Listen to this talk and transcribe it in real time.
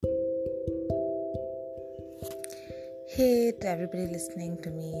Hey to everybody listening to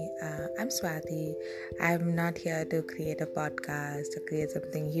me. I'm Swati. I'm not here to create a podcast, to create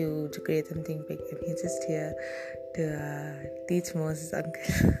something huge, to create something big. I'm just here to teach Moses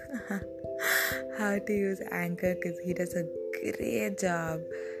Uncle how to use Anchor because he does a great job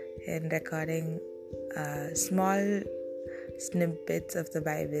in recording small snippets of the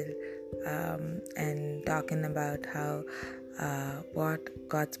Bible and talking about how what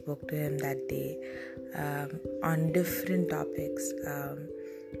God spoke to him that day on different topics,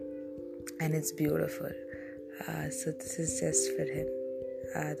 and it's beautiful. So this is just for him,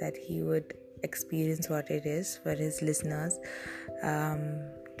 that he would experience what it is for his listeners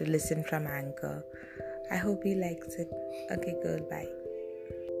to listen from Anchor. I hope he likes it. Okay, good, bye.